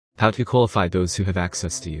How to qualify those who have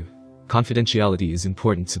access to you. Confidentiality is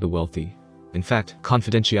important to the wealthy. In fact,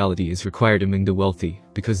 confidentiality is required among the wealthy,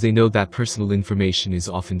 because they know that personal information is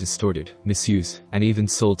often distorted, misused, and even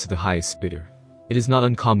sold to the highest bidder. It is not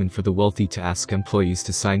uncommon for the wealthy to ask employees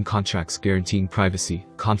to sign contracts guaranteeing privacy,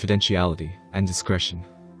 confidentiality, and discretion.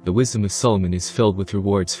 The wisdom of Solomon is filled with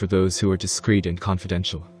rewards for those who are discreet and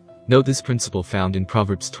confidential. Note this principle found in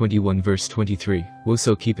Proverbs 21 verse 23,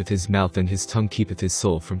 "Whoso keepeth his mouth and his tongue keepeth his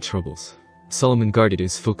soul from troubles." Solomon guarded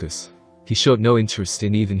his focus. He showed no interest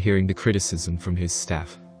in even hearing the criticism from his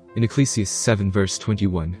staff. In Ecclesiastes 7 verse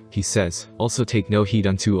 21, he says, "Also take no heed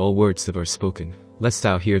unto all words that are spoken, lest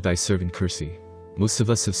thou hear thy servant curse thee." Most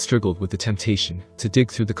of us have struggled with the temptation to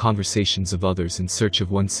dig through the conversations of others in search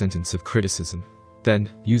of one sentence of criticism. Then,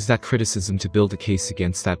 use that criticism to build a case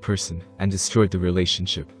against that person and destroy the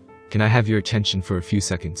relationship. Can I have your attention for a few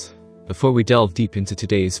seconds? Before we delve deep into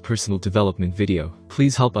today's personal development video,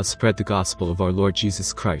 please help us spread the gospel of our Lord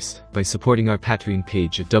Jesus Christ by supporting our Patreon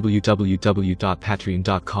page at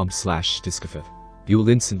www.patreon.com/discafeth. You will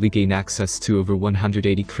instantly gain access to over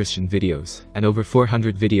 180 Christian videos, and over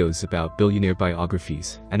 400 videos about billionaire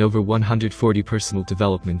biographies, and over 140 personal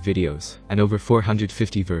development videos, and over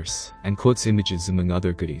 450 verse and quotes images among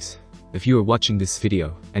other goodies. If you are watching this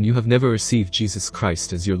video, and you have never received Jesus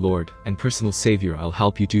Christ as your Lord and personal Savior, I'll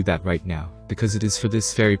help you do that right now, because it is for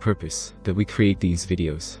this very purpose that we create these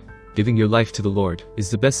videos. Giving your life to the Lord is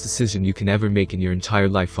the best decision you can ever make in your entire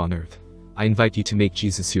life on earth. I invite you to make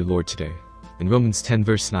Jesus your Lord today. In Romans 10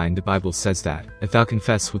 verse 9 the Bible says that, "If thou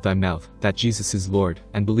confess with thy mouth that Jesus is Lord,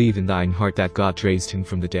 and believe in thine heart that God raised him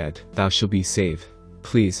from the dead, thou shalt be saved."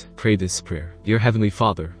 Please, pray this prayer. Dear Heavenly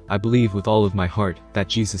Father, I believe with all of my heart that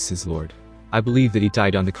Jesus is Lord. I believe that he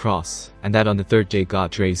died on the cross, and that on the third day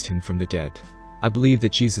God raised him from the dead. I believe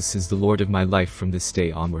that Jesus is the Lord of my life from this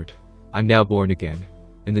day onward. I'm now born again.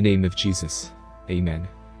 In the name of Jesus. Amen.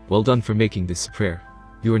 Well done for making this prayer.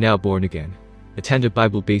 You are now born again. Attend a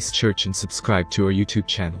Bible-based church and subscribe to our YouTube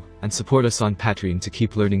channel, and support us on Patreon to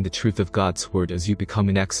keep learning the truth of God's Word as you become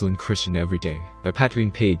an excellent Christian every day. Our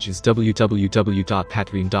Patreon page is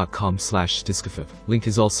www.patreon.com/discafeth. Link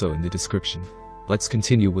is also in the description. Let's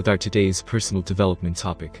continue with our today's personal development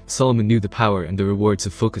topic. Solomon knew the power and the rewards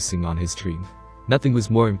of focusing on his dream. Nothing was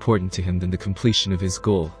more important to him than the completion of his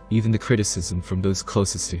goal, even the criticism from those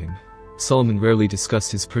closest to him. Solomon rarely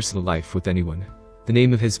discussed his personal life with anyone. The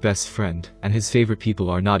name of his best friend and his favorite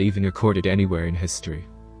people are not even recorded anywhere in history.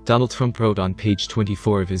 Donald Trump wrote on page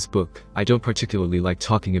 24 of his book, "I don't particularly like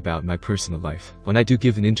talking about my personal life. When I do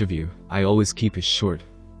give an interview, I always keep it short."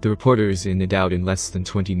 The reporter is in and out in less than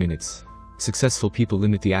 20 minutes. Successful people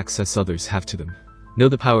limit the access others have to them. Know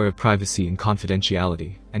the power of privacy and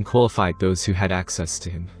confidentiality, and qualified those who had access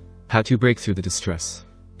to him. How to break through the distress.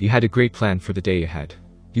 You had a great plan for the day ahead.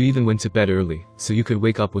 You even went to bed early, so you could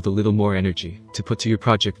wake up with a little more energy to put to your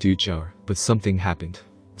project due jar, but something happened.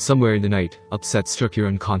 Somewhere in the night, upset struck your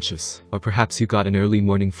unconscious, or perhaps you got an early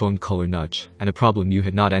morning phone call or nudge, and a problem you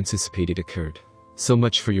had not anticipated occurred. So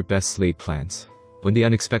much for your best laid plans. When the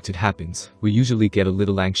unexpected happens, we usually get a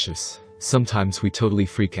little anxious. Sometimes we totally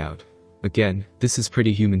freak out. Again, this is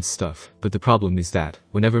pretty human stuff, but the problem is that,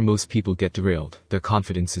 whenever most people get derailed, their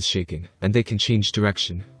confidence is shaken, and they can change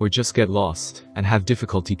direction, or just get lost, and have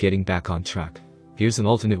difficulty getting back on track. Here's an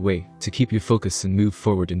alternate way to keep your focus and move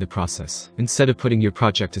forward in the process. Instead of putting your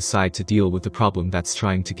project aside to deal with the problem that's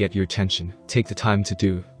trying to get your attention, take the time to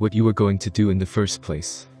do what you were going to do in the first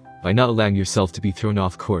place. By not allowing yourself to be thrown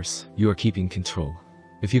off course, you are keeping control.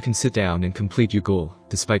 If you can sit down and complete your goal,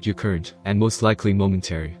 despite your current, and most likely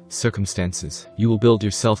momentary, circumstances, you will build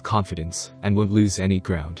your self-confidence, and won't lose any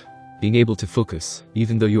ground. Being able to focus,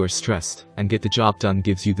 even though you are stressed, and get the job done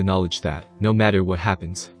gives you the knowledge that, no matter what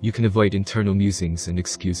happens, you can avoid internal musings and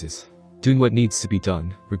excuses. Doing what needs to be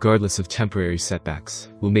done, regardless of temporary setbacks,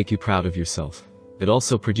 will make you proud of yourself. It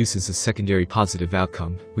also produces a secondary positive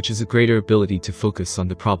outcome, which is a greater ability to focus on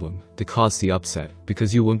the problem that caused the upset,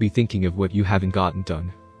 because you won't be thinking of what you haven't gotten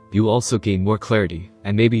done. You will also gain more clarity,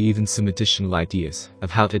 and maybe even some additional ideas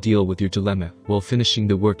of how to deal with your dilemma while finishing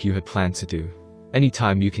the work you had planned to do.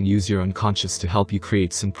 Anytime you can use your unconscious to help you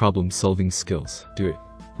create some problem-solving skills, do it.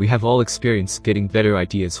 We have all experienced getting better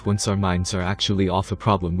ideas once our minds are actually off a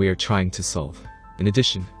problem we are trying to solve. In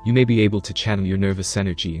addition, you may be able to channel your nervous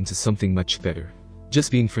energy into something much better. Just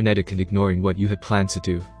being frenetic and ignoring what you had planned to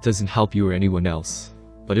do doesn't help you or anyone else.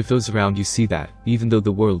 But if those around you see that, even though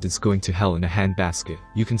the world is going to hell in a handbasket,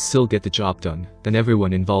 you can still get the job done, then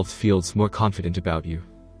everyone involved feels more confident about you.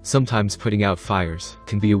 Sometimes putting out fires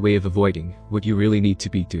can be a way of avoiding what you really need to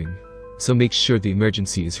be doing. So make sure the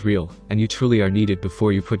emergency is real, and you truly are needed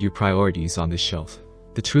before you put your priorities on the shelf.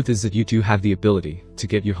 The truth is that you do have the ability to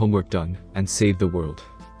get your homework done and save the world.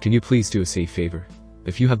 Can you please do us a favor?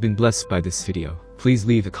 If you have been blessed by this video, please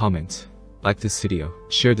leave a comment, like this video,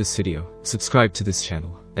 share this video, subscribe to this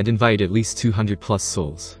channel, and invite at least 200 plus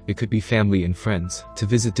souls, it could be family and friends, to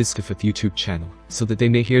visit Discafith YouTube channel, so that they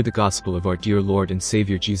may hear the gospel of our dear Lord and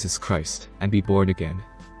Savior Jesus Christ, and be born again.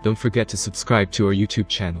 Don't forget to subscribe to our YouTube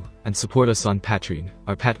channel, and support us on Patreon.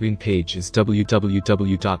 Our Patreon page is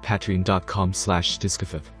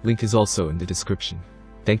www.patreon.com/discafith. Link is also in the description.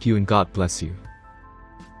 Thank you and God bless you.